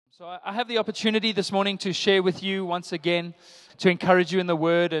So I have the opportunity this morning to share with you once again, to encourage you in the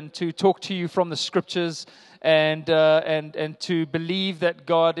Word and to talk to you from the Scriptures and to believe that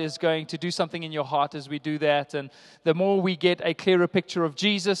God is going to do something in your heart as we do that. And the more we get a clearer picture of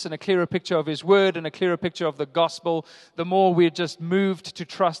Jesus and a clearer picture of His Word and a clearer picture of the gospel, the more we're just moved to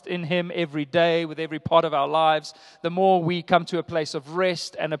trust in Him every day with every part of our lives, the more we come to a place of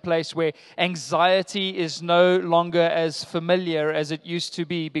rest and a place where anxiety is no longer as familiar as it used to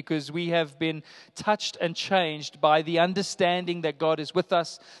be, because we have been touched and changed by the understanding that God is with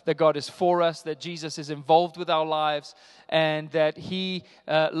us, that God is for us, that Jesus is involved with our lives, and that He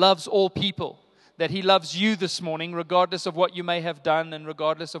loves all people, that He loves you this morning, regardless of what you may have done and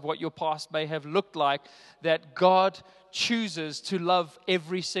regardless of what your past may have looked like, that God chooses to love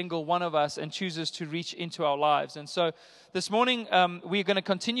every single one of us and chooses to reach into our lives. And so this morning, we're going to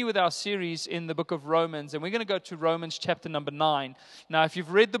continue with our series in the book of Romans, and we're going to go to Romans chapter number 9. Now, if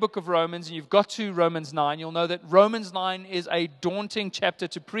you've read the book of Romans and you've got to Romans 9, you'll know that Romans 9 is a daunting chapter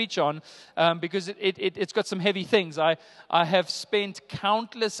to preach on because it's got some heavy things. I have spent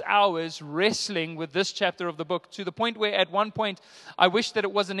countless hours wrestling with this chapter of the book, to the point where at one point I wish that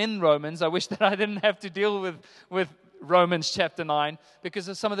it wasn't in Romans. I wish that I didn't have to deal with Romans chapter 9 because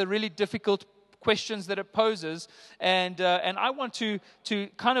of some of the really difficult questions that it poses, and I want to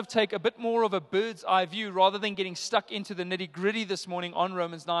kind of take a bit more of a bird's eye view rather than getting stuck into the nitty gritty this morning on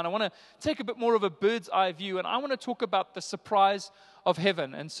Romans 9. I want to take a bit more of a bird's eye view, and I want to talk about the surprise of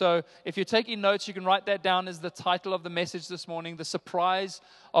heaven. And so if you're taking notes, you can write that down as the title of the message this morning, the surprise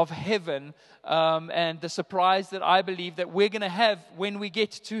of heaven, and the surprise that I believe that we're going to have when we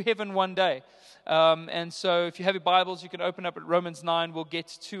get to heaven one day. And so if you have your Bibles, you can open up at Romans 9. We'll get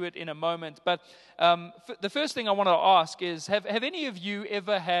to it in a moment. But the first thing I want to ask is, have any of you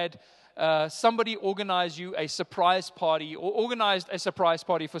ever had somebody organize you a surprise party, or organized a surprise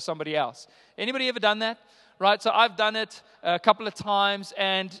party for somebody else? Anybody ever done that? Right, so I've done it a couple of times,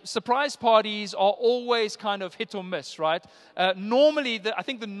 and surprise parties are always kind of hit or miss, right? Normally, I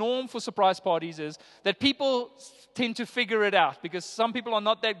think the norm for surprise parties is that people tend to figure it out, because some people are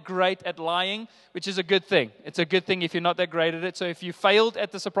not that great at lying, which is a good thing. It's a good thing if you're not that great at it. So if you failed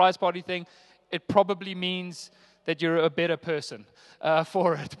at the surprise party thing, it probably means that you're a better person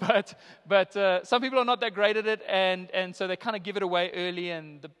for it. But some people are not that great at it, and so they kind of give it away early,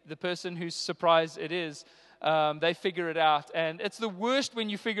 and the person whose surprise it is, they figure it out. And it's the worst when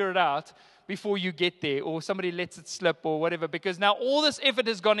you figure it out before you get there, or somebody lets it slip or whatever, because now all this effort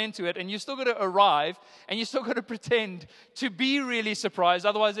has gone into it, and you still got to arrive, and you still got to pretend to be really surprised.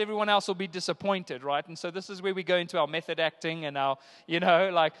 Otherwise, everyone else will be disappointed, right? And so this is where we go into our method acting and our,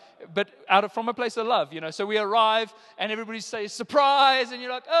 but from a place of love, So we arrive, and everybody says, surprise, and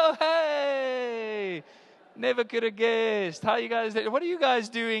you're like, oh, hey, never could have guessed. How you guys? What are you guys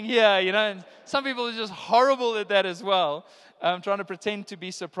doing here? And some people are just horrible at that as well, trying to pretend to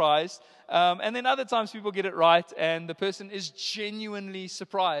be surprised. And then other times people get it right, and the person is genuinely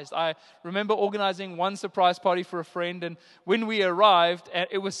surprised. I remember organizing one surprise party for a friend, and when we arrived,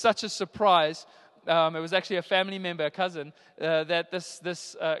 it was such a surprise. It was actually a family member, a cousin, that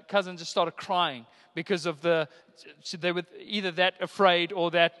this cousin just started crying because of they were either that afraid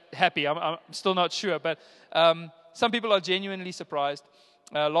or that happy. I'm still not sure, but some people are genuinely surprised.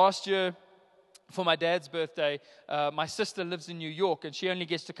 Last year, for my dad's birthday, my sister lives in New York, and she only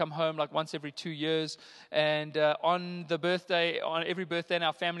gets to come home like once every 2 years. And on every birthday in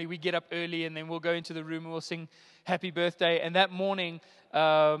our family, we get up early, and then we'll go into the room and we'll sing happy birthday. And that morning,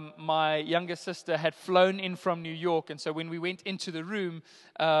 my younger sister had flown in from New York, and so when we went into the room,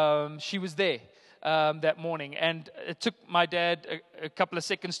 she was there that morning. And it took my dad a couple of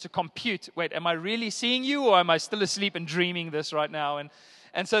seconds to compute, wait, am I really seeing you, or am I still asleep and dreaming this right now?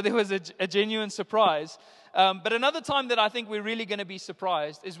 And so there was a genuine surprise. But another time that I think we're really going to be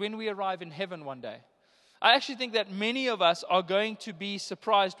surprised is when we arrive in heaven one day. I actually think that many of us are going to be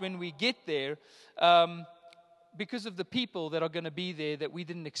surprised when we get there because of the people that are going to be there that we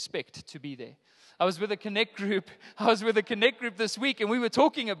didn't expect to be there. I was with a Connect group this week, and we were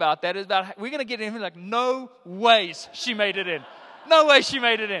talking about that. About we're going to get in here like, no ways she made it in. No way she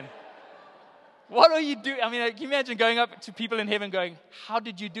made it in. What are you doing? I mean, can you imagine going up to people in heaven going, how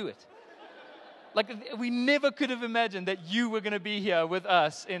did you do it? Like, we never could have imagined that you were going to be here with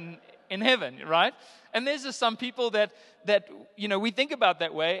us in heaven, right? And there's just some people that we think about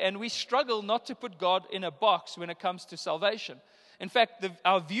that way, and we struggle not to put God in a box when it comes to salvation. In fact,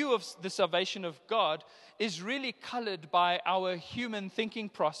 our view of the salvation of God is really colored by our human thinking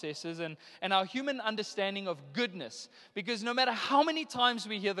processes and our human understanding of goodness. Because no matter how many times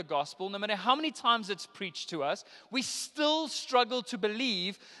we hear the gospel, no matter how many times it's preached to us, we still struggle to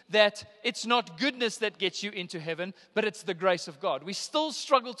believe that it's not goodness that gets you into heaven, but it's the grace of God. We still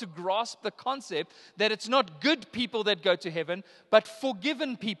struggle to grasp the concept that it's not good people that go to heaven, but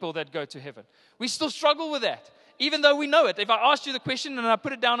forgiven people that go to heaven. We still struggle with that. Even though we know it. If I asked you the question and I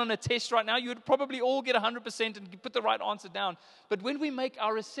put it down on a test right now, you would probably all get 100% and put the right answer down. But when we make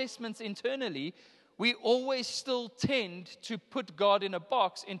our assessments internally, we always still tend to put God in a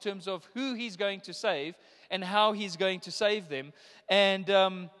box in terms of who He's going to save and how He's going to save them. And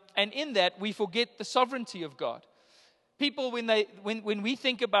in that, we forget the sovereignty of God. People, when we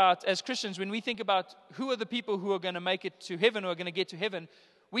think about, as Christians, when we think about who are the people who are going to make it to heaven, who are going to get to heaven,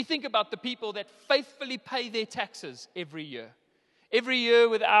 we think about the people that faithfully pay their taxes every year. Every year,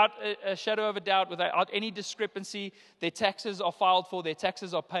 without a shadow of a doubt, without any discrepancy, their taxes are filed for, their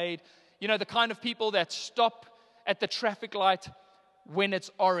taxes are paid. You know, the kind of people that stop at the traffic light when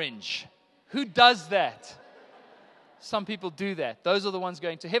it's orange. Who does that? Some people do that. Those are the ones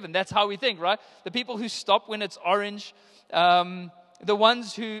going to heaven. That's how we think, right? The people who stop when it's orange, the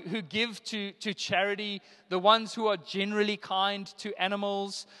ones who give to charity, the ones who are generally kind to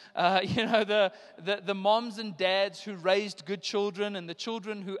animals, the moms and dads who raised good children, and the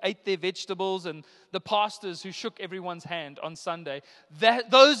children who ate their vegetables, and the pastors who shook everyone's hand on Sunday.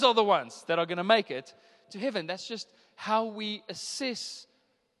 Those are the ones that are going to make it to heaven. That's just how we assess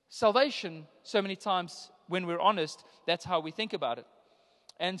salvation so many times. When we're honest, that's how we think about it.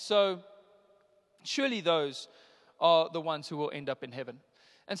 And so, surely those are the ones who will end up in heaven.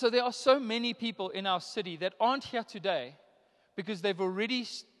 And so there are so many people in our city that aren't here today because they've already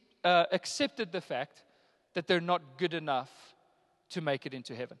accepted the fact that they're not good enough to make it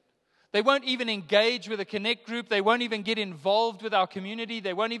into heaven. They won't even engage with a connect group. They won't even get involved with our community.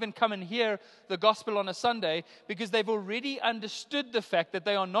 They won't even come and hear the gospel on a Sunday because they've already understood the fact that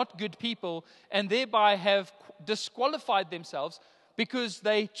they are not good people and thereby have disqualified themselves because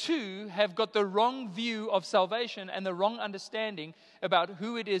they too have got the wrong view of salvation and the wrong understanding about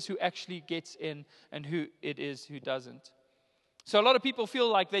who it is who actually gets in and who it is who doesn't. So a lot of people feel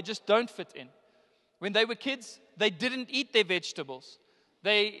like they just don't fit in. When they were kids, they didn't eat their vegetables.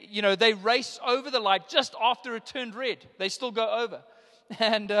 They race over the light just after it turned red. They still go over.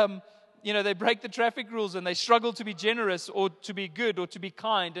 And, they break the traffic rules and they struggle to be generous or to be good or to be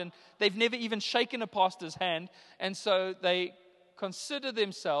kind. And they've never even shaken a pastor's hand. And so they consider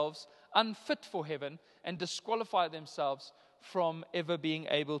themselves unfit for heaven and disqualify themselves from ever being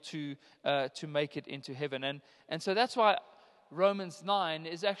able to make it into heaven. And so that's why Romans 9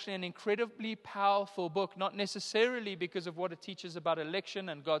 is actually an incredibly powerful book, not necessarily because of what it teaches about election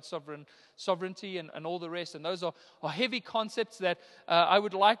and God's sovereignty and all the rest. And those are heavy concepts that I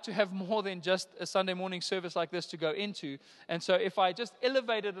would like to have more than just a Sunday morning service like this to go into. And so if I just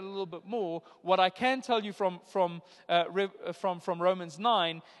elevate it a little bit more, what I can tell you from Romans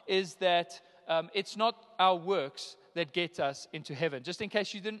 9 is that it's not our works that gets us into heaven. Just in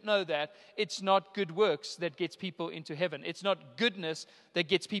case you didn't know that, it's not good works that gets people into heaven. It's not goodness that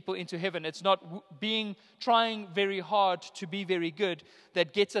gets people into heaven. It's not trying very hard to be very good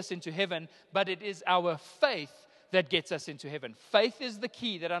that gets us into heaven, but it is our faith that gets us into heaven. Faith is the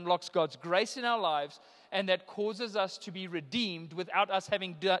key that unlocks God's grace in our lives and that causes us to be redeemed without us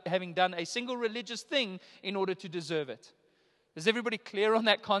having done a single religious thing in order to deserve it. Is everybody clear on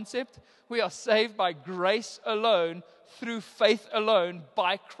that concept? We are saved by grace alone, through faith alone,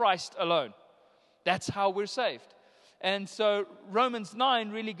 by Christ alone. That's how we're saved. And so Romans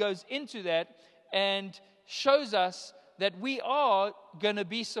 9 really goes into that and shows us that we are going to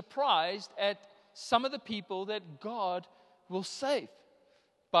be surprised at some of the people that God will save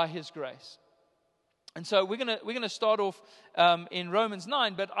by His grace. And so we're going to start off in Romans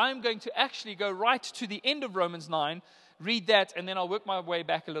 9, but I'm going to actually go right to the end of Romans 9, read that, and then I'll work my way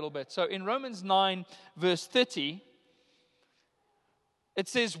back a little bit. So in Romans 9, verse 30, it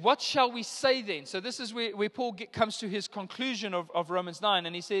says, "What shall we say then?" So this is where Paul comes to his conclusion of Romans 9,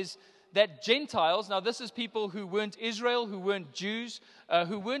 and he says that Gentiles, now this is people who weren't Israel, who weren't Jews,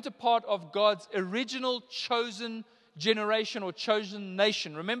 who weren't a part of God's original chosen generation or chosen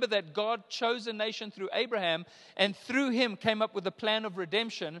nation. Remember that God chose a nation through Abraham, and through him came up with a plan of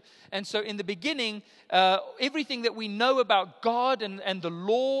redemption. And so in the beginning, everything that we know about God and the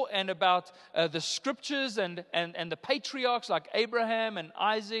law and about the scriptures and the patriarchs like Abraham and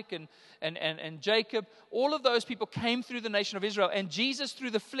Isaac and Jacob, all of those people came through the nation of Israel. And Jesus,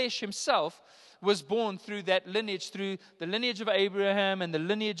 through the flesh himself, was born through that lineage, through the lineage of Abraham and the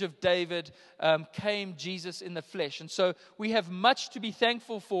lineage of David, came Jesus in the flesh. And so we have much to be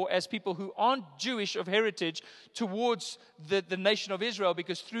thankful for as people who aren't Jewish of heritage towards the nation of Israel,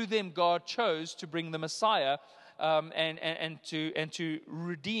 because through them God chose to bring the Messiah. And to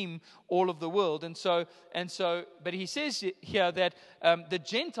redeem all of the world. But he says here that the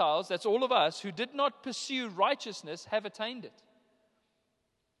Gentiles, that's all of us, who did not pursue righteousness, have attained it.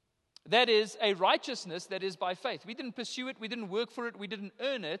 That is a righteousness that is by faith. We didn't pursue it, we didn't work for it, we didn't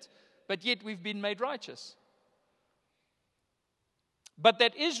earn it, but yet we've been made righteous. But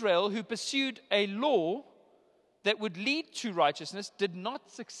that Israel, who pursued a law that would lead to righteousness, did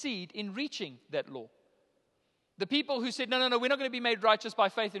not succeed in reaching that law. The people who said, no, we're not going to be made righteous by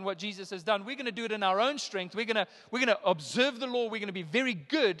faith in what Jesus has done. We're going to do it in our own strength. We're going to observe the law. We're going to be very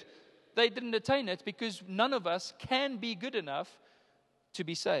good. They didn't attain it because none of us can be good enough to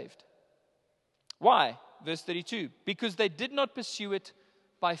be saved. Why? Verse 32. Because they did not pursue it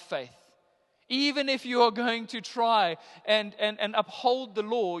by faith. Even if you are going to try and uphold the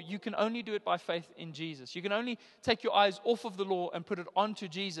law, you can only do it by faith in Jesus. You can only take your eyes off of the law and put it onto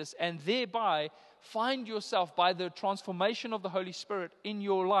Jesus, and thereby find yourself, by the transformation of the Holy Spirit in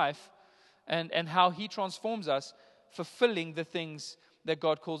your life and how He transforms us, fulfilling the things that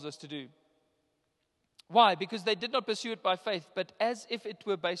God calls us to do. Why? Because they did not pursue it by faith, but as if it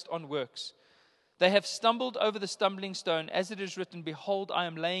were based on works. They have stumbled over the stumbling stone, as it is written, behold, I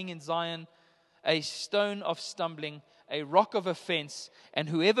am laying in Zion a stone of stumbling, a rock of offense, and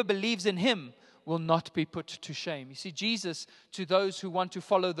whoever believes in Him will not be put to shame. You see, Jesus, to those who want to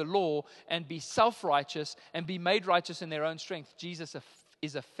follow the law and be self-righteous and be made righteous in their own strength, Jesus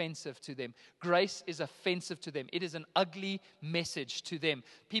is offensive to them. Grace is offensive to them. It is an ugly message to them.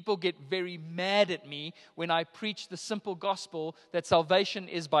 People get very mad at me when I preach the simple gospel that salvation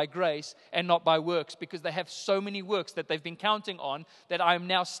is by grace and not by works, because they have so many works that they've been counting on that I'm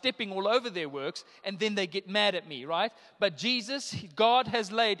now stepping all over their works, and then they get mad at me, right? But Jesus, God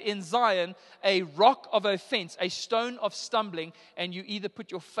has laid in Zion a rock of offense, a stone of stumbling, and you either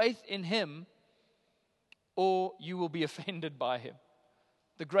put your faith in Him or you will be offended by Him.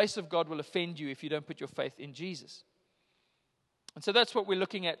 The grace of God will offend you if you don't put your faith in Jesus. And so that's what we're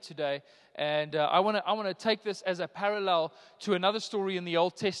looking at today. And I want to take this as a parallel to another story in the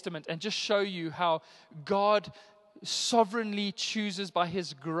Old Testament and just show you how God sovereignly chooses by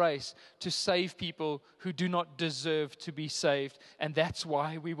His grace to save people who do not deserve to be saved. And that's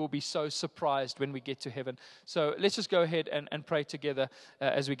why we will be so surprised when we get to heaven. So let's just go ahead and pray together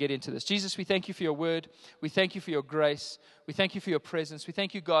as we get into this. Jesus, we thank You for Your word. We thank You for Your grace. We thank You for Your presence. We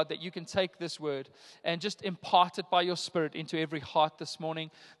thank You, God, that You can take this word and just impart it by Your Spirit into every heart this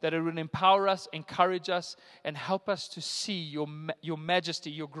morning, that it would empower us, encourage us, and help us to see Your majesty,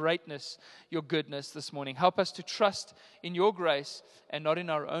 Your greatness, Your goodness this morning. Help us to trust in Your grace and not in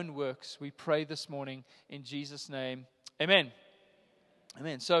our own works. We pray this morning in Jesus' name. Amen.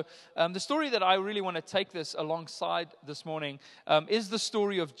 Amen. So the story that I really want to take this alongside this morning is the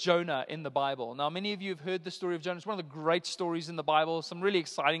story of Jonah in the Bible. Now, many of you have heard the story of Jonah. It's one of the great stories in the Bible. Some really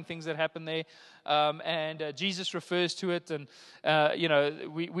exciting things that happen there. And Jesus refers to it. And,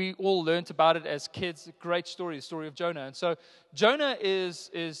 we all learnt about it as kids. Great story, the story of Jonah. And so Jonah is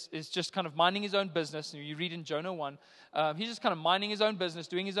just kind of minding his own business. And you read in Jonah 1. He's just kind of minding his own business,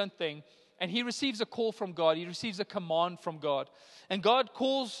 doing his own thing. And he receives a call from God. He receives a command from God. And God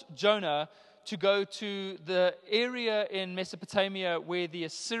calls Jonah to go to the area in Mesopotamia where the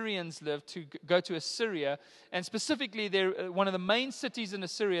Assyrians lived, to go to Assyria. And specifically, one of the main cities in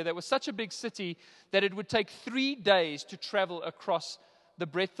Assyria that was such a big city that it would take 3 days to travel across the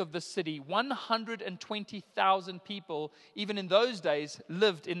breadth of the city. 120,000 people, even in those days,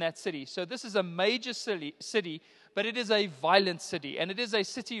 lived in that city. So this is a major city, but it is a violent city. And it is a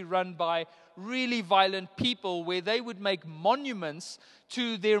city run by really violent people where they would make monuments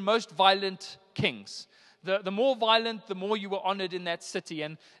to their most violent kings. The more violent, the more you were honored in that city.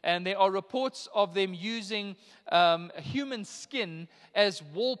 And there are reports of them using human skin as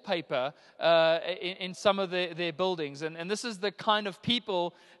wallpaper in some of their buildings. And this is the kind of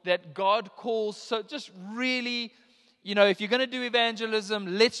people that God calls, so just really, if you're going to do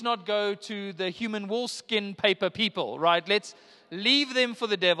evangelism, let's not go to the human wool skin paper people, right? Let's leave them for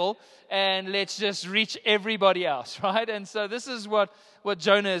the devil and let's just reach everybody else, right? And so this is what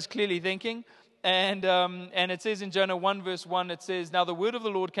Jonah is clearly thinking. And it says in Jonah 1 verse 1, it says, "Now the word of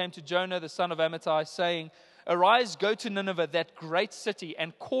the Lord came to Jonah, the son of Amittai, saying, Arise, go to Nineveh, that great city,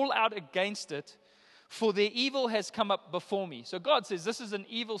 and call out against it, for their evil has come up before me. So God says, this is an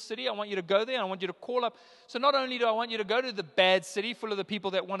evil city. I want you to go there. I want you to call up. So not only do I want you to go to the bad city full of the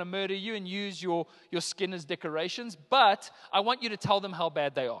people that want to murder you and use your skin as decorations, but I want you to tell them how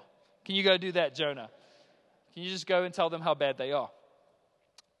bad they are. Can you go do that, Jonah? Can you just go and tell them how bad they are?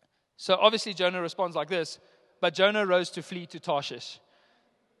 So obviously Jonah responds like this, but Jonah rose to flee to Tarshish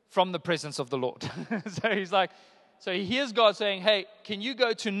from the presence of the Lord. So he hears God saying, hey, can you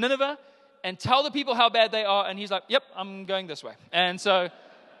go to Nineveh and tell the people how bad they are? And he's like, yep, I'm going this way. And so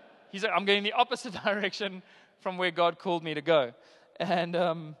he's like, I'm going the opposite direction from where God called me to go. And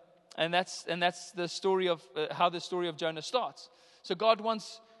that's the story of how the story of Jonah starts. So God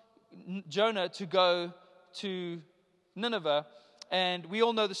wants Jonah to go to Nineveh, and we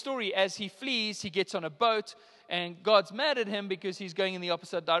all know the story. As he flees, he gets on a boat, and God's mad at him because he's going in the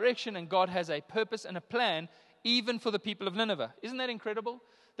opposite direction, and God has a purpose and a plan even for the people of Nineveh. Isn't that incredible?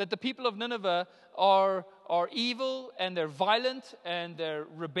 That the people of Nineveh are evil, and they're violent, and they're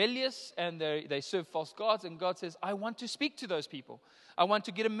rebellious, and they serve false gods. And God says, I want to speak to those people. I want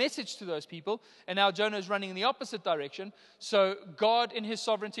to get a message to those people. And now Jonah is running in the opposite direction. So God, in his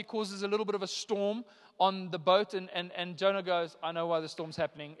sovereignty, causes a little bit of a storm on the boat, and Jonah goes, I know why the storm's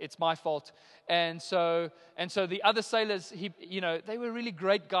happening. It's my fault. And so the other sailors, they were really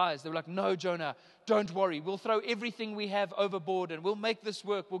great guys. They were like, no, Jonah, don't worry. We'll throw everything we have overboard, and we'll make this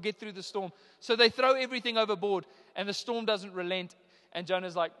work. We'll get through the storm. So they throw everything overboard, and the storm doesn't relent. And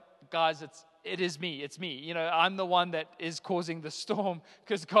Jonah's like, guys, it is me. It's me. I'm the one that is causing the storm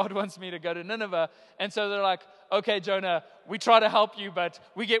because God wants me to go to Nineveh. And so they're like, okay, Jonah, we try to help you, but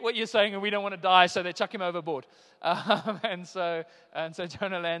we get what you're saying and we don't want to die. So they chuck him overboard. And so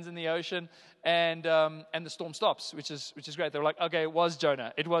Jonah lands in the ocean, and the storm stops, which is great. They're like, okay, it was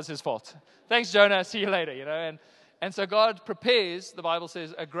Jonah. It was his fault. Thanks, Jonah. See you later. And so God prepares, the Bible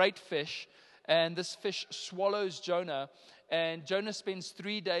says, a great fish, and this fish swallows Jonah. And Jonah spends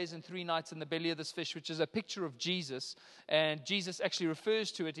 3 days and 3 nights in the belly of this fish, which is a picture of Jesus. And Jesus actually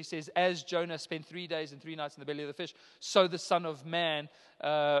refers to it. He says, as Jonah spent 3 days and 3 nights in the belly of the fish, so the Son of Man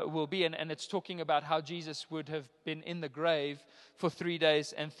will be. And it's talking about how Jesus would have been in the grave for 3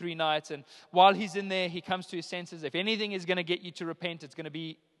 days and 3 nights. And while he's in there, he comes to his senses. If anything is going to get you to repent, it's going to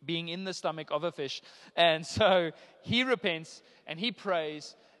be being in the stomach of a fish. And so he repents and he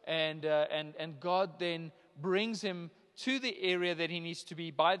prays. And God then brings him to the area that he needs to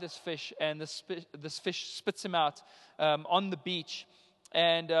be by this fish, and this fish spits him out on the beach,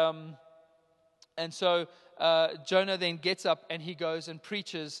 and so Jonah then gets up and he goes and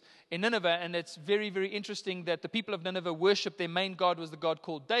preaches in Nineveh. And it's very, very interesting that the people of Nineveh worship, their main god was the god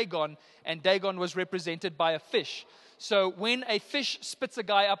called Dagon, and Dagon was represented by a fish. So when a fish spits a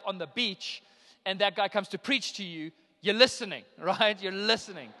guy up on the beach and that guy comes to preach to you, you're listening, right? You're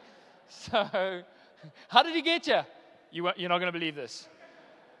listening. So how did he get you? You're not going to believe this.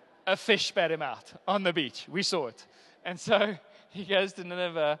 A fish spat him out on the beach. We saw it. And so he goes to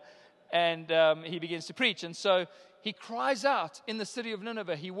Nineveh, and he begins to preach. And so he cries out in the city of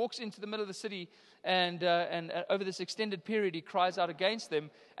Nineveh. He walks into the middle of the city, and over this extended period, he cries out against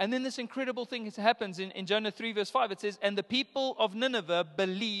them. And then this incredible thing happens in Jonah 3, verse 5. It says, and the people of Nineveh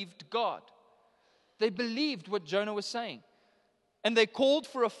believed God. They believed what Jonah was saying. And they called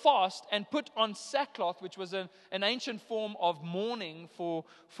for a fast and put on sackcloth, which was an ancient form of mourning for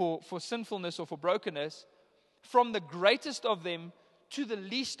sinfulness or for brokenness, from the greatest of them to the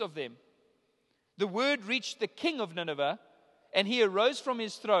least of them. The word reached the king of Nineveh, and he arose from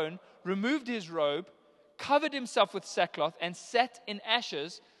his throne, removed his robe, covered himself with sackcloth, and sat in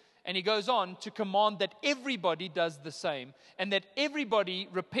ashes. And he goes on to command that everybody does the same, and that everybody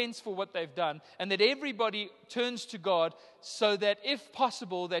repents for what they've done, and that everybody turns to God, so that if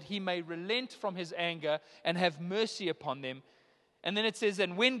possible, that he may relent from his anger and have mercy upon them. And then it says,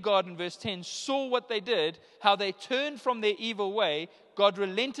 and when God, in verse 10, saw what they did, how they turned from their evil way, God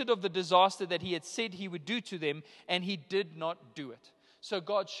relented of the disaster that he had said he would do to them, and he did not do it. So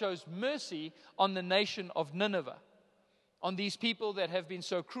God shows mercy on the nation of Nineveh, on these people that have been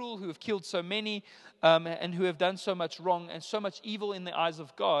so cruel, who have killed so many, and who have done so much wrong and so much evil in the eyes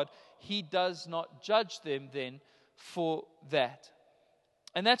of God. He does not judge them then for that.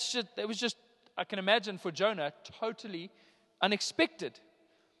 And it was just, I can imagine for Jonah, totally unexpected.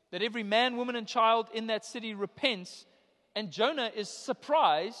 That every man, woman, and child in that city repents, and Jonah is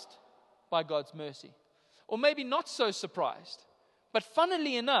surprised by God's mercy. Or maybe not so surprised. But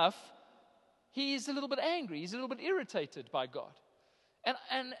funnily enough, he is a little bit angry. He's a little bit irritated by God.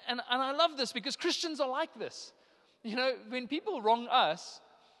 And I love this because Christians are like this. When people wrong us,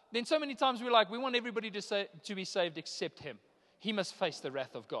 then so many times we're like, we want everybody to be saved except him. he must face the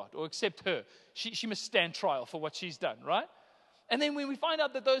wrath of God, or except her. She must stand trial for what she's done, right? And then when we find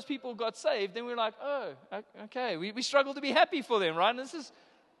out that those people got saved, then we're like, oh, okay, we struggle to be happy for them, right? And this is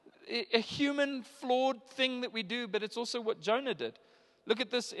a human, flawed thing that we do, but it's also what Jonah did. Look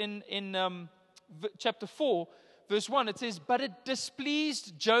at this in chapter 4, verse 1. It says, but it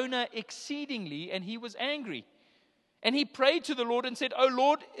displeased Jonah exceedingly, and he was angry. And he prayed to the Lord and said, O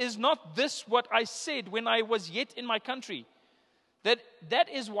Lord, is not this what I said when I was yet in my country? That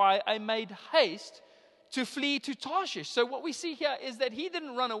is why I made haste to flee to Tarshish. So what we see here is that he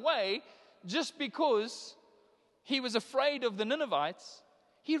didn't run away just because he was afraid of the Ninevites.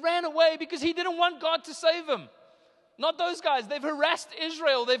 He ran away because he didn't want God to save him. Not those guys. They've harassed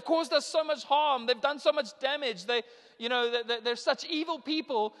Israel. They've caused us so much harm. They've done so much damage. They're such evil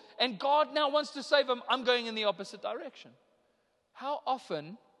people. And God now wants to save them. I'm going in the opposite direction. How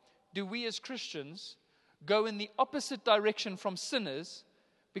often do we as Christians go in the opposite direction from sinners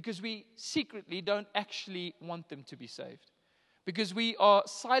because we secretly don't actually want them to be saved? Because we are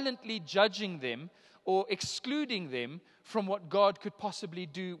silently judging them or excluding them from what God could possibly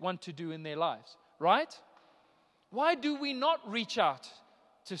want to do in their lives. Right? Why do we not reach out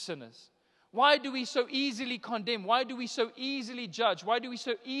to sinners? Why do we so easily condemn? Why do we so easily judge? Why do we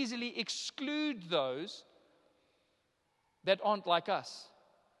so easily exclude those that aren't like us?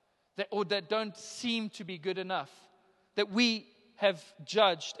 That don't seem to be good enough? That we have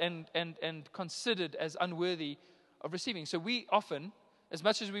judged and considered as unworthy of receiving. So we often, as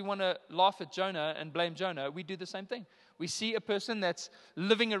much as we want to laugh at Jonah and blame Jonah, we do the same thing. We see a person that's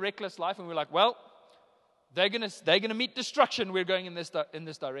living a reckless life and we're like, well, they're gonna meet destruction. We're going in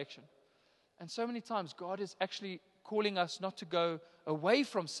this direction. And so many times God is actually calling us not to go away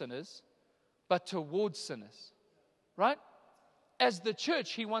from sinners, but towards sinners. Right? As the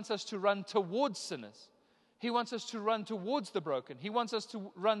church, He wants us to run towards sinners. He wants us to run towards the broken. He wants us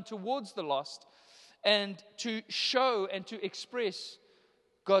to run towards the lost and to show and to express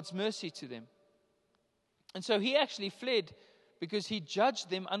God's mercy to them. And so He actually fled because He judged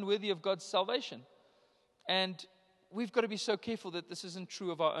them unworthy of God's salvation. And we've got to be so careful that this isn't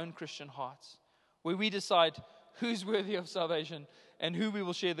true of our own Christian hearts, where we decide who's worthy of salvation and who we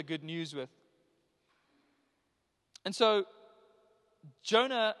will share the good news with. And so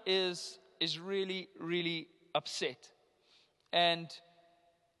Jonah is really, really upset. And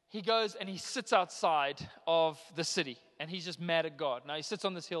he goes and he sits outside of the city. And he's just mad at God. Now he sits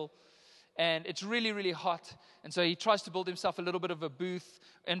on this hill. And it's really, really hot. And so he tries to build himself a little bit of a booth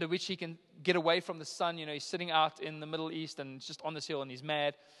under which he can get away from the sun. You know, he's sitting out in the Middle East and just on this hill and he's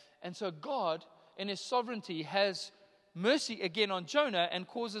mad. And so God, in His sovereignty, has mercy again on Jonah and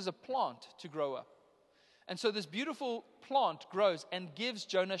causes a plant to grow up. And so this beautiful plant grows and gives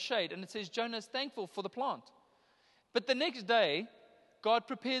Jonah shade. And it says Jonah is thankful for the plant. But the next day, God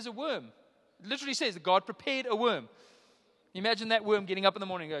prepares a worm. It literally says that God prepared a worm. Imagine that worm getting up in the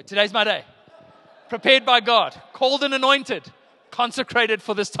morning and go, today's my day. Prepared by God, called and anointed, consecrated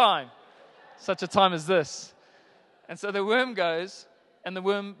for this time. Such a time as this. And so the worm goes, and the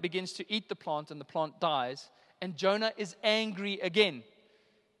worm begins to eat the plant, and the plant dies. And Jonah is angry again.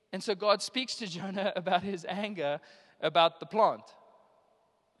 And so God speaks to Jonah about his anger about the plant.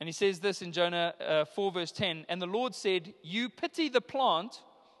 And He says this in Jonah 4 verse 10. And the Lord said, you pity the plant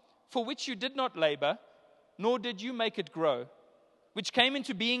for which you did not labor, nor did you make it grow, which came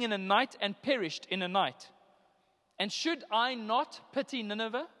into being in a night and perished in a night. And should I not pity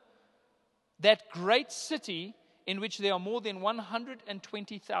Nineveh, that great city in which there are more than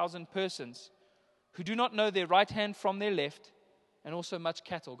 120,000 persons who do not know their right hand from their left, and also much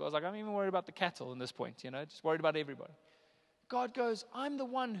cattle? God's like, I'm even worried about the cattle in this point, just worried about everybody. God goes, I'm the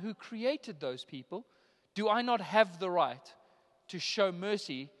one who created those people. Do I not have the right to show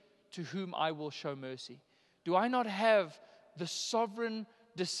mercy to whom I will show mercy? Do I not have the sovereign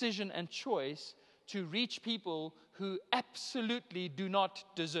decision and choice to reach people who absolutely do not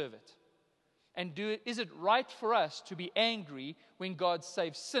deserve it? And is it right for us to be angry when God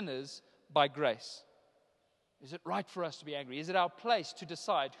saves sinners by grace? Is it right for us to be angry? Is it our place to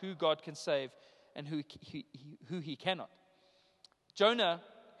decide who God can save and who He cannot? Jonah,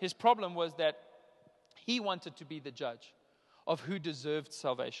 his problem was that he wanted to be the judge of who deserved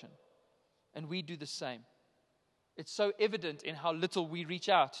salvation. And we do the same. It's so evident in how little we reach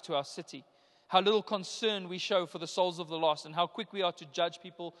out to our city, how little concern we show for the souls of the lost, and how quick we are to judge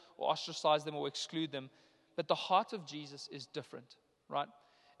people or ostracize them or exclude them. But the heart of Jesus is different, right?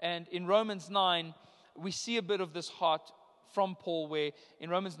 And in Romans 9, we see a bit of this heart from Paul, where in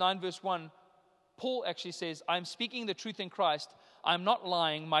Romans 9 verse 1, Paul actually says, I'm speaking the truth in Christ. I'm not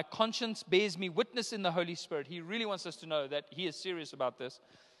lying. My conscience bears me witness in the Holy Spirit. He really wants us to know that he is serious about this.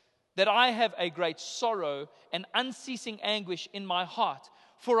 That I have a great sorrow and unceasing anguish in my heart.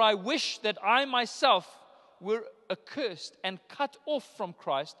 For I wish that I myself were accursed and cut off from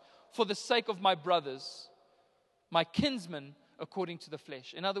Christ for the sake of my brothers, my kinsmen, according to the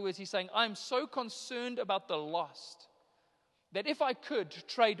flesh. In other words, he's saying, I'm so concerned about the lost that if I could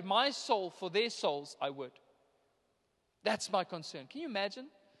trade my soul for their souls, I would. That's my concern. Can you imagine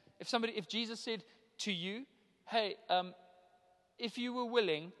if Jesus said to you, hey, if you were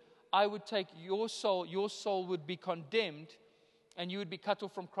willing, I would take your soul would be condemned, and you would be cut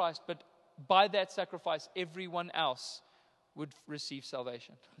off from Christ, but by that sacrifice, everyone else would receive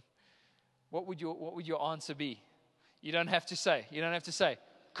salvation. What would your answer be? You don't have to say,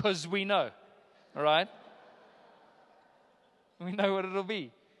 because we know, all right? We know what it'll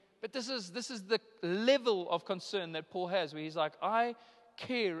be. But this is the level of concern that Paul has, where he's like, I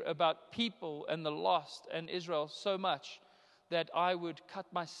care about people and the lost and Israel so much that I would cut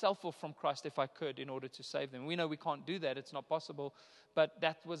myself off from Christ if I could in order to save them. We know we can't do that. It's not possible. But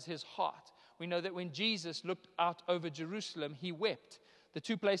that was his heart. We know that when Jesus looked out over Jerusalem, he wept. The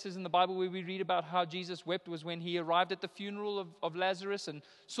two places in the Bible where we read about how Jesus wept was when he arrived at the funeral of Lazarus and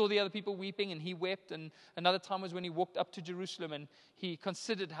saw the other people weeping, and he wept. And another time was when he walked up to Jerusalem and he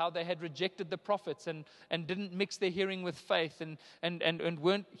considered how they had rejected the prophets and didn't mix their hearing with faith and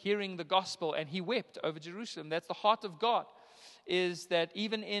weren't hearing the gospel, and he wept over Jerusalem. That's the heart of God, is that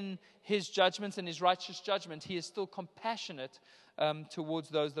even in his judgments and his righteous judgment, he is still compassionate towards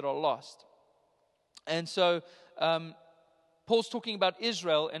those that are lost. And so Paul's talking about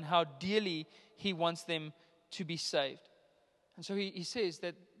Israel and how dearly he wants them to be saved. And so he says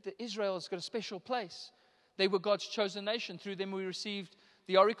that Israel has got a special place. They were God's chosen nation. Through them we received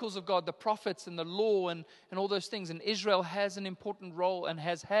the oracles of God, the prophets and the law and all those things. And Israel has an important role and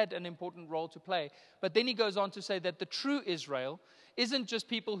has had an important role to play. But then he goes on to say that the true Israel isn't just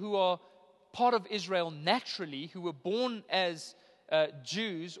people who are part of Israel naturally, who were born as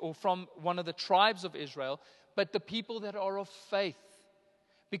Jews or from one of the tribes of Israel, but the people that are of faith.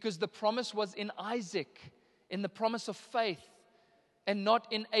 Because the promise was in Isaac, in the promise of faith, and not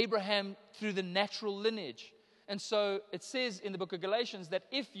in Abraham through the natural lineage. And so it says in the book of Galatians that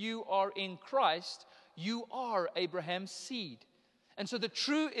if you are in Christ, you are Abraham's seed. And so the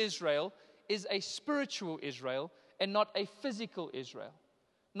true Israel is a spiritual Israel and not a physical Israel.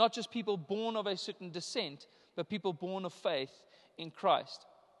 Not just people born of a certain descent, but people born of faith in Christ.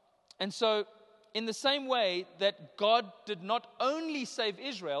 And so in the same way that God did not only save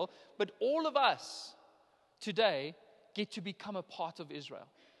Israel, but all of us today get to become a part of Israel.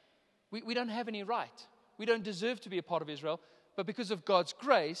 We don't have any right. We don't deserve to be a part of Israel, but because of God's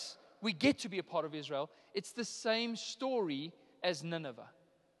grace, we get to be a part of Israel. It's the same story as Nineveh.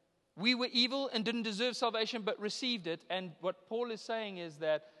 We were evil and didn't deserve salvation, but received it. And what Paul is saying is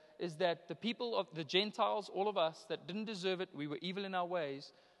that the people of the Gentiles, all of us that didn't deserve it, we were evil in our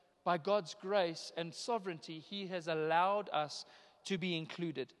ways, by God's grace and sovereignty, he has allowed us to be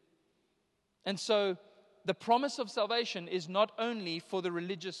included. And so the promise of salvation is not only for the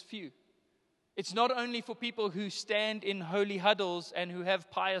religious few. It's not only for people who stand in holy huddles and who have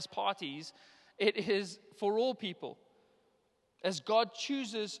pious parties. It is for all people, as God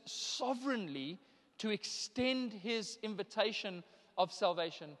chooses sovereignly to extend his invitation of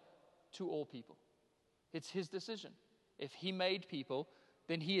salvation to all people. It's his decision. If he made people,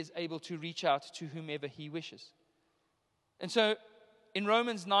 then he is able to reach out to whomever he wishes. And so in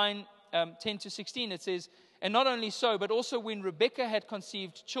Romans 9, 10 to 16, it says, and not only so, but also when Rebekah had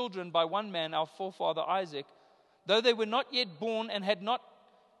conceived children by one man, our forefather Isaac, though they were not yet born and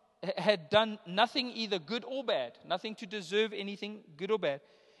had done nothing either good or bad, nothing to deserve anything good or bad,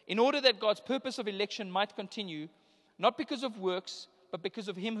 in order that God's purpose of election might continue, not because of works, but because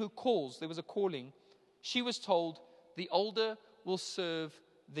of him who calls. There was a calling. She was told, the older will serve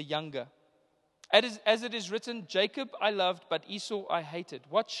the younger. As it is written, Jacob I loved, but Esau I hated.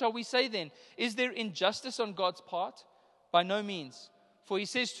 What shall we say then? Is there injustice on God's part? By no means. For he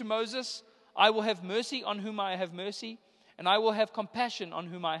says to Moses, I will have mercy on whom I have mercy, and I will have compassion on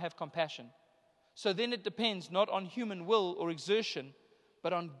whom I have compassion. So then it depends not on human will or exertion,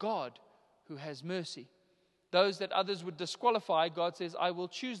 but on God who has mercy. Those that others would disqualify, God says, I will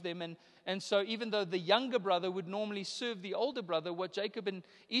choose them. And so even though the younger brother would normally serve the older brother, what Jacob and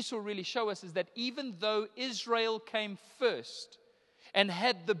Esau really show us is that even though Israel came first and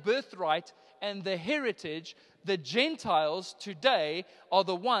had the birthright and the heritage, the Gentiles today are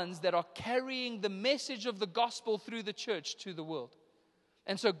the ones that are carrying the message of the gospel through the church to the world.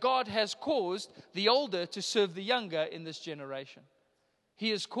 And so God has caused the older to serve the younger in this generation.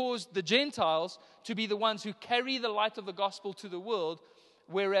 He has caused the Gentiles to be the ones who carry the light of the gospel to the world,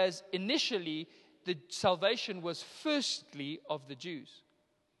 whereas initially the salvation was firstly of the Jews.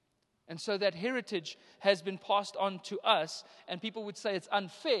 And so that heritage has been passed on to us, and people would say it's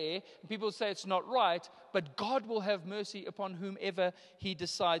unfair, and people would say it's not right, but God will have mercy upon whomever He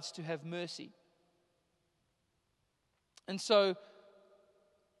decides to have mercy. And so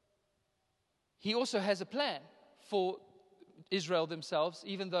He also has a plan for Israel themselves,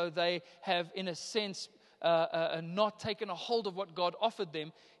 even though they have, in a sense, not taken a hold of what God offered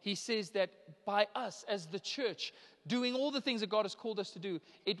them. He says that by us as the church doing all the things that God has called us to do,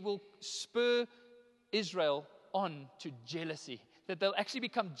 it will spur Israel on to jealousy. That they'll actually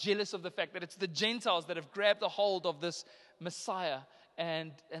become jealous of the fact that it's the Gentiles that have grabbed a hold of this Messiah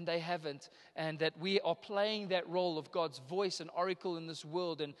and they haven't. And that we are playing that role of God's voice and oracle in this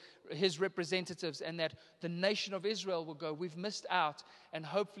world and His representatives, and that the nation of Israel will go, we've missed out. And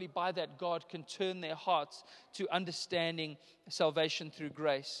hopefully by that God can turn their hearts to understanding salvation through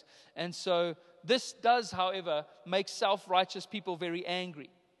grace. And so this does, however, make self-righteous people very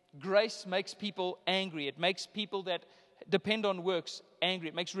angry. Grace makes people angry. It makes people that depend on works angry.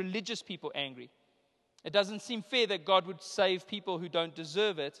 It makes religious people angry. It doesn't seem fair that God would save people who don't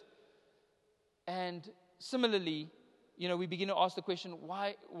deserve it. And similarly, we begin to ask the question,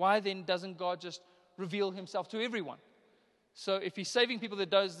 why then doesn't God just reveal Himself to everyone? So if He's saving people that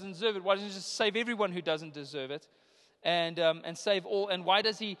don't deserve it, why doesn't He just save everyone who doesn't deserve it? And save all? And why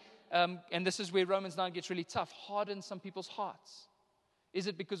does He, and this is where Romans 9 gets really tough, harden some people's hearts? Is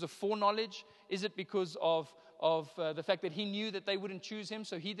it because of foreknowledge? Is it because of the fact that He knew that they wouldn't choose Him,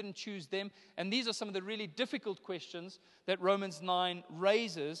 so He didn't choose them? And these are some of the really difficult questions that Romans 9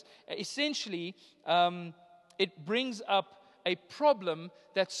 raises. Essentially, it brings up a problem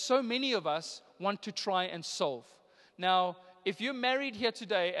that so many of us want to try and solve. Now, if you're married here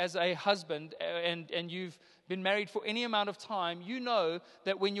today as a husband and you've been married for any amount of time, you know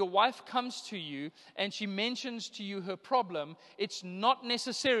that when your wife comes to you and she mentions to you her problem, it's not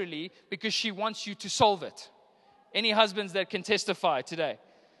necessarily because she wants you to solve it. Any husbands that can testify today?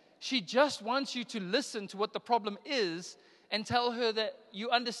 She just wants you to listen to what the problem is and tell her that you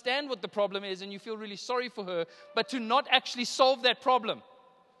understand what the problem is and you feel really sorry for her, but to not actually solve that problem,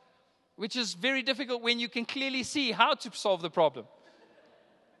 which is very difficult when you can clearly see how to solve the problem.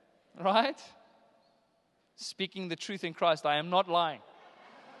 Right? Speaking the truth in Christ, I am not lying.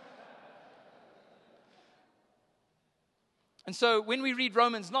 And so when we read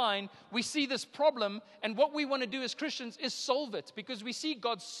Romans 9, we see this problem, and what we want to do as Christians is solve it, because we see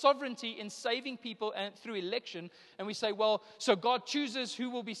God's sovereignty in saving people and through election, and we say, well, so God chooses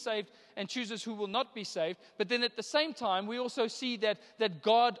who will be saved and chooses who will not be saved. But then at the same time, we also see that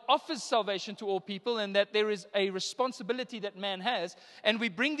God offers salvation to all people, and that there is a responsibility that man has. And we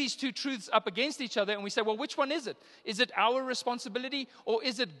bring these two truths up against each other, and we say, well, which one is it? Is it our responsibility, or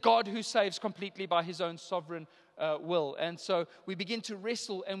is it God who saves completely by His own sovereign will? And so we begin to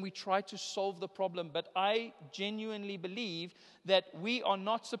wrestle and we try to solve the problem. But I genuinely believe that we are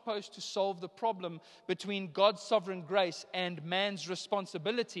not supposed to solve the problem between God's sovereign grace and man's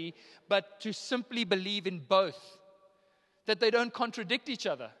responsibility, but to simply believe in both, that they don't contradict each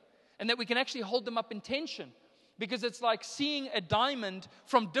other, and that we can actually hold them up in tension. Because it's like seeing a diamond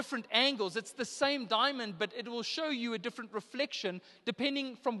from different angles. It's the same diamond, but it will show you a different reflection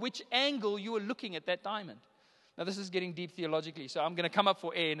depending from which angle you are looking at that diamond. Now, this is getting deep theologically, so I'm going to come up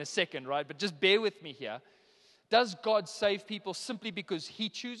for air in a second, right? But just bear with me here. Does God save people simply because He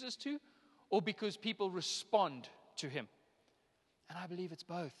chooses to, or because people respond to Him? And I believe it's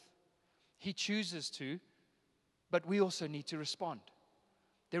both. He chooses to, but we also need to respond.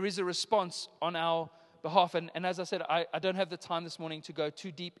 There is a response on our behalf, and as I said, I don't have the time this morning to go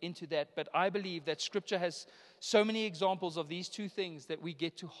too deep into that, but I believe that Scripture has so many examples of these two things that we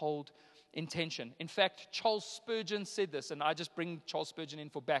get to hold in tension. In fact, Charles Spurgeon said this, and I just bring Charles Spurgeon in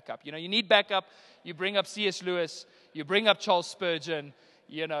for backup. You need backup. You bring up C.S. Lewis, you bring up Charles Spurgeon,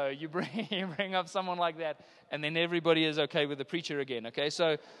 you bring up someone like that, and then everybody is okay with the preacher again, okay?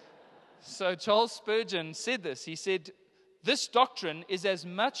 So Charles Spurgeon said this. He said, "This doctrine is as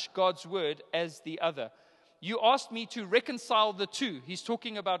much God's word as the other. You asked me to reconcile the two." He's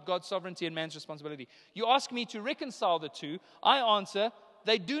talking about God's sovereignty and man's responsibility. "You ask me to reconcile the two. I answer,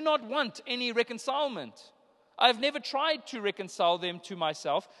 they do not want any reconcilement. I have never tried to reconcile them to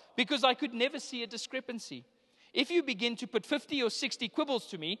myself because I could never see a discrepancy. If you begin to put 50 or 60 quibbles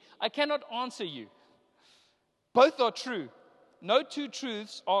to me, I cannot answer you. Both are true. No two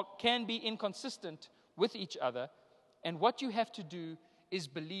truths can be inconsistent with each other. And what you have to do is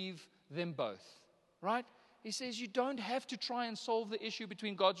believe them both, right? He says you don't have to try and solve the issue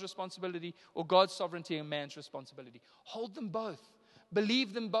between God's responsibility or God's sovereignty and man's responsibility. Hold them both.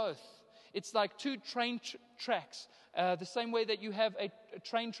 Believe them both. It's like two train tracks. The same way that you have a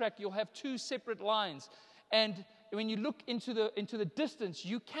train track, you'll have two separate lines. And when you look into the distance,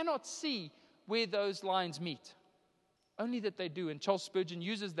 you cannot see where those lines meet. Only that they do. And Charles Spurgeon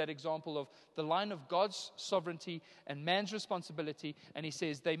uses that example of the line of God's sovereignty and man's responsibility, and he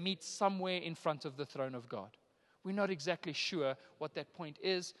says they meet somewhere in front of the throne of God. We're not exactly sure what that point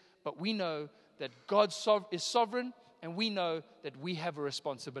is, but we know that God is sovereign, and we know that we have a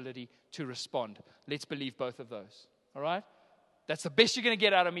responsibility to respond. Let's believe both of those. All right? That's the best you're going to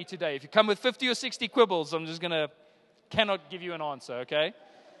get out of me today. If you come with 50 or 60 quibbles, cannot give you an answer, okay?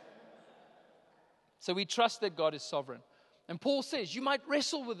 So we trust that God is sovereign. And Paul says, you might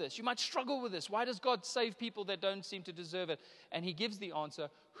wrestle with this. You might struggle with this. Why does God save people that don't seem to deserve it? And he gives the answer,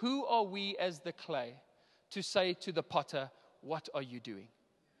 who are we as the clay to say to the potter, what are you doing?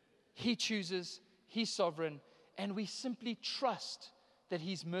 He chooses, he's sovereign, and we simply trust that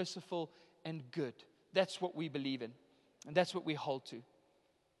he's merciful and good. That's what we believe in, and that's what we hold to.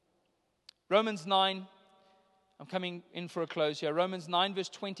 Romans 9, I'm coming in for a close here. Romans 9 verse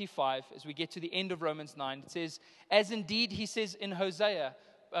 25, as we get to the end of Romans 9, it says, as indeed he says in Hosea,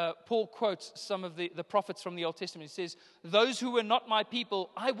 Paul quotes some of the prophets from the Old Testament. He says, those who were not my people,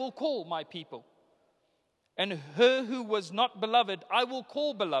 I will call my people. And her who was not beloved, I will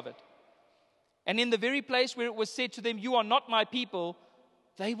call beloved. And in the very place where it was said to them, you are not my people,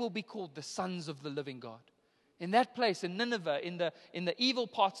 they will be called the sons of the living God. In that place, in Nineveh, in the evil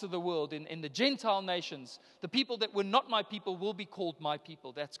parts of the world, in the Gentile nations, the people that were not my people will be called my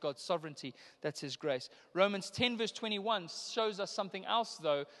people. That's God's sovereignty. That's his grace. Romans 10 verse 21 shows us something else,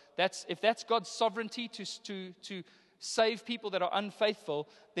 though. If that's God's sovereignty to save people that are unfaithful,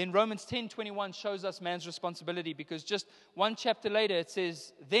 then Romans 10:21 shows us man's responsibility, because just one chapter later it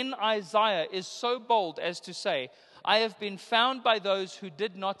says, then Isaiah is so bold as to say, I have been found by those who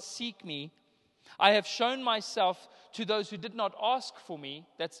did not seek me. I have shown myself to those who did not ask for me.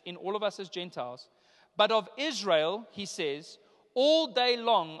 That's in all of us as Gentiles. But of Israel, he says, all day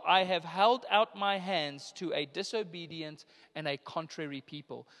long I have held out my hands to a disobedient and a contrary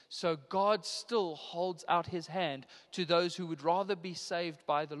people. So God still holds out his hand to those who would rather be saved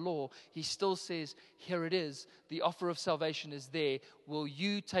by the law. He still says, here it is. The offer of salvation is there. Will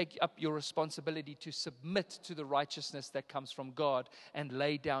you take up your responsibility to submit to the righteousness that comes from God and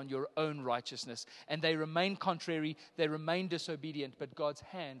lay down your own righteousness? And they remain contrary, they remain disobedient, but God's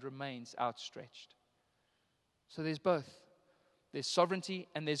hand remains outstretched. So there's both. There's sovereignty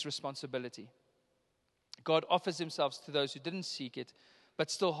and there's responsibility. God offers himself to those who didn't seek it, but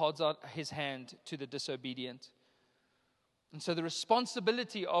still holds out his hand to the disobedient. And so the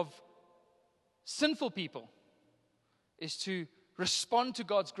responsibility of sinful people is to respond to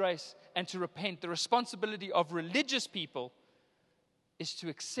God's grace and to repent. The responsibility of religious people is to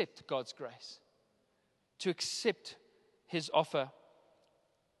accept God's grace, to accept his offer.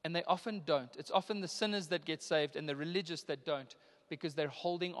 And they often don't. It's often the sinners that get saved and the religious that don't, because they're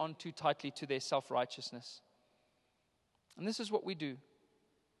holding on too tightly to their self-righteousness. And this is what we do.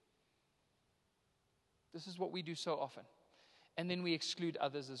 This is what we do so often. And then we exclude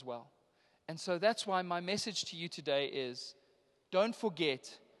others as well. And so that's why my message to you today is, don't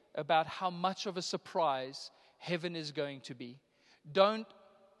forget about how much of a surprise heaven is going to be. Don't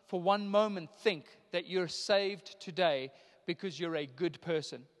for one moment think that you're saved today because you're a good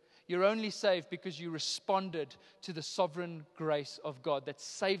person. You're only saved because you responded to the sovereign grace of God that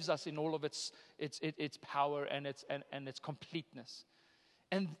saves us in all of its power and its completeness.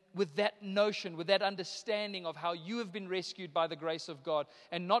 And with that notion, with that understanding of how you have been rescued by the grace of God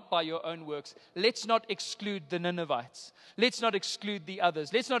and not by your own works, let's not exclude the Ninevites. Let's not exclude the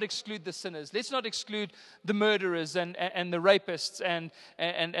others. Let's not exclude the sinners. Let's not exclude the murderers and the rapists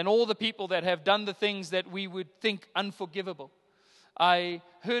and all the people that have done the things that we would think unforgivable. I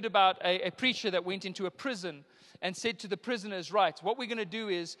heard about a preacher that went into a prison and said to the prisoners, right, what we're going to do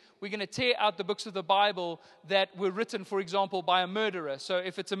is we're going to tear out the books of the Bible that were written, for example, by a murderer. So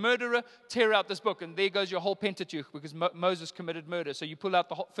if it's a murderer, tear out this book, and there goes your whole Pentateuch, because Moses committed murder. So you pull out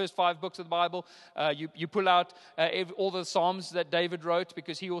the first 5 books of the Bible. You pull out all the Psalms that David wrote,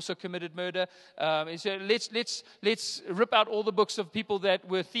 because he also committed murder. So let's rip out all the books of people that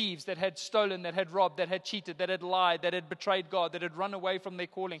were thieves, that had stolen, that had robbed, that had cheated, that had lied, that had betrayed God, that had run away from their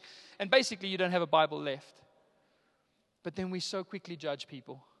calling. And basically, you don't have a Bible left. But then we so quickly judge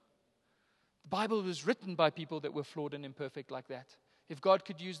people. The Bible was written by people that were flawed and imperfect like that. If God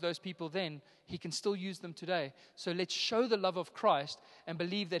could use those people then, He can still use them today. So let's show the love of Christ and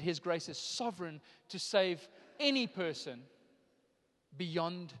believe that His grace is sovereign to save any person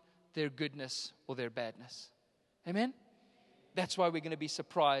beyond their goodness or their badness. Amen? That's why we're going to be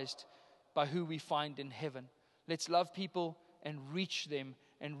surprised by who we find in heaven. Let's love people and reach them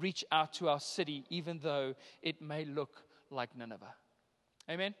and reach out to our city, even though it may look like Nineveh.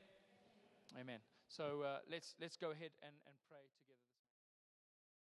 Amen? Amen. So let's go ahead and